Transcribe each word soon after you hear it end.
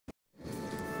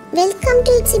Welcome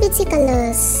to ABCD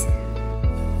Colors.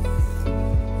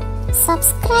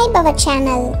 Subscribe our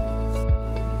channel.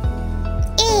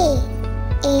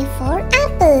 A for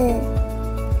apple.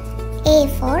 A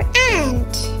for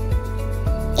ant.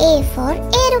 A for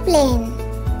aeroplane.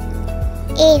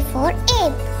 A for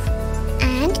ape.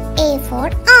 And A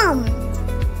for arm.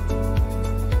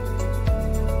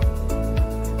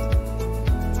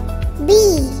 B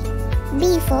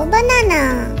for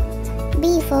banana.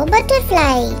 B for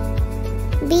butterfly.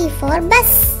 B for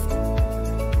bus.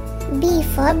 B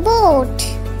for boat.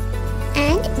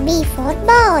 And B for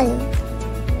ball.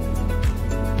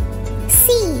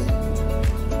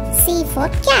 C for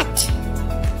cat.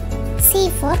 C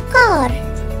for car.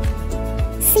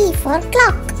 C for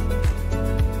clock.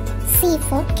 C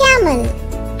for camel.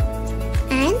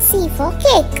 And C for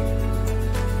cake.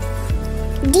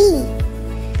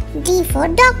 D for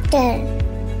doctor.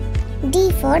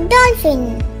 D for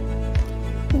dolphin.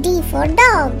 D for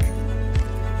dog.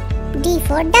 D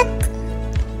for duck.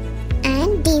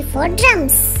 And D for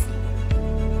drums.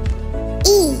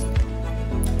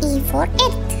 E for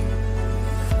earth.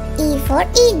 E for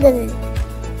eagle.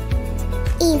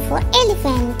 E for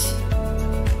elephant.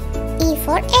 E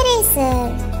for eraser.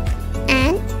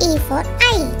 And E for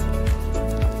eye.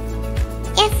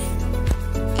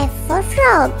 F for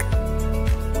frog.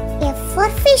 F for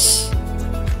fish.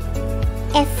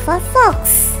 F for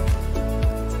fox.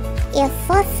 F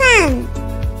for fan.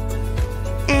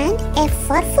 And F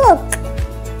for fork.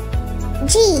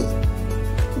 G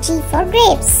for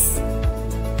grapes.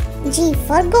 G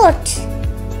for goat.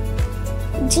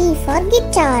 G for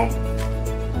guitar.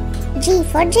 G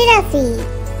for giraffe.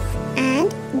 And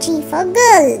G for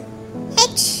girl.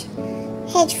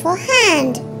 H for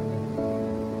hand.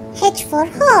 H for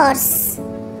horse.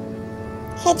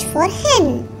 H for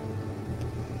hen.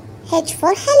 H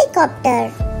for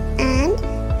helicopter. And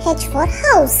H for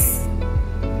house.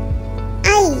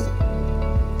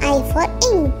 I for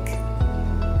ink.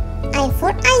 I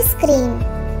for ice cream.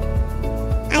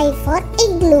 I for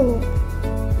igloo.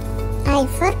 I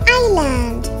for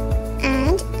island.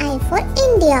 And I for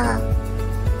India.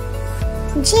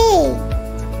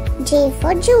 J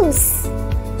for juice.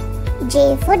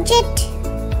 J for jet.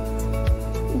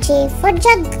 J for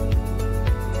jug.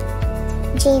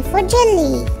 J for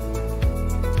jelly.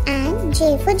 And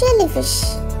J for jellyfish.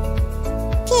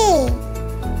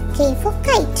 K for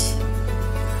kite.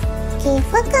 K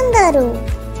for kangaroo.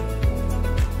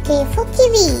 K for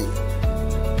kiwi.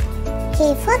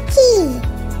 K for key.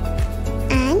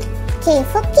 And K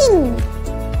for king.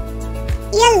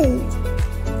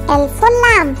 L for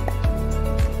lamp.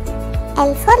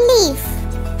 L for leaf.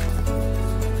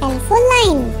 L for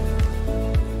line.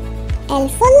 L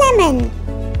for lemon.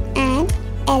 And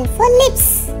L for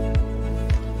lips.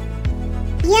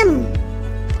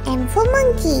 M for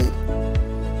monkey.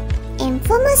 M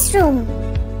for mushroom.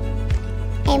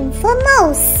 M for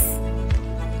mouse.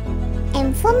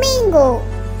 M for mango.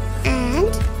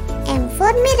 And M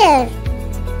for mirror.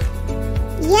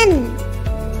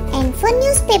 N for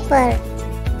newspaper.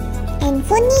 N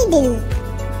for needle.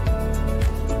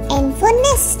 N for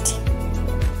nest.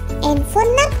 N for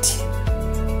nut.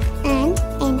 And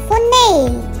N for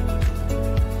nail.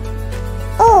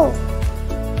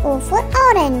 O for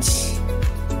orange.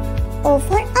 O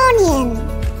for onion.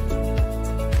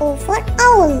 O for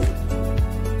owl.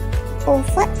 O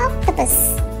for octopus.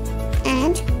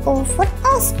 And O for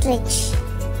ostrich.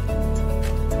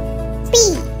 P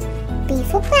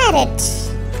for parrot.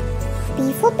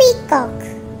 P for peacock.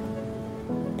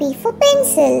 P for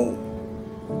pencil.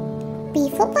 P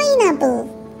for pineapple.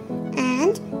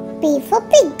 And P for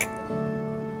pig.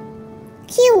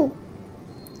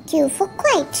 Q for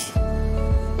kite.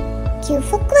 Q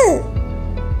for quill.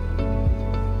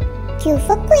 Q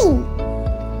for queen.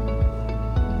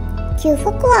 Q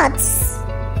for quartz.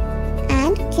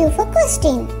 And Q for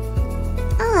question.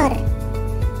 R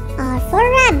for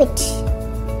rabbit.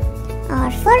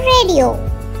 R for radio.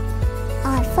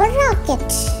 R for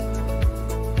rocket.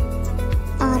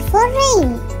 R for rain.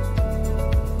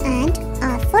 And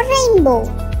R for rainbow.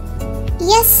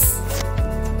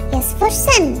 S for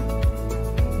sun.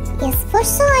 S for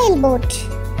soil boat.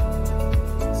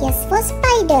 S for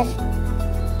spider.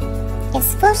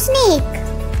 S for snake.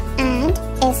 And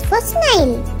S for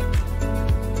snail.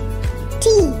 T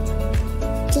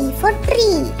for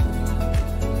tree.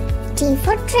 T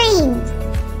for train.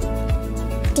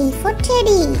 T for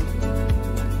teddy.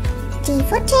 T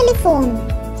for telephone.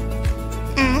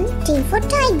 And T for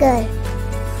tiger.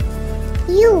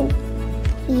 U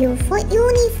for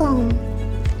uniform.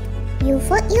 U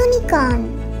for unicorn.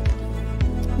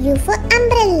 U for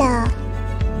umbrella.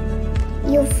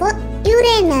 U U for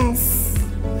Uranus.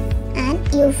 And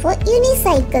U for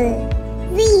unicycle.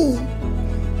 V.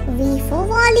 V for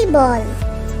volleyball.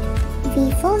 V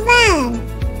for van.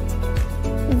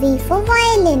 V for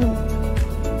violin.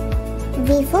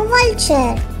 V for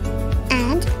vulture.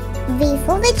 And V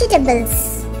for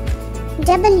vegetables.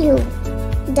 W.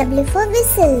 W for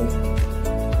whistle.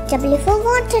 W for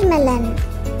watermelon.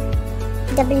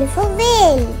 W for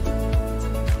whale.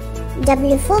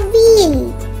 W for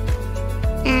wheel.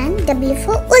 And W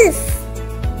for wolf.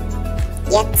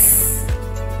 X.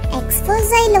 X for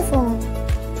xylophone.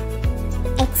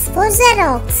 X for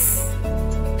Xerox.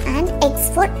 And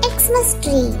X for Xmas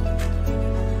tree.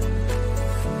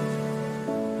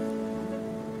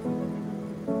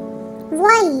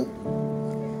 Y.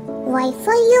 Y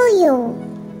for yo-yo.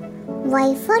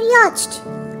 Y for yacht.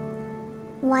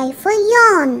 Y for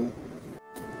yawn.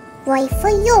 Y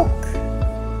for yolk.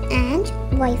 And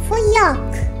Y for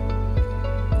yak.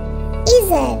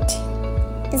 Z.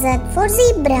 Z for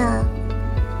zebra.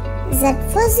 Z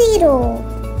for zero.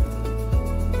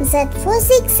 Z for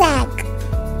zigzag.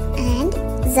 And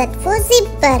Z for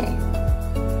zipper.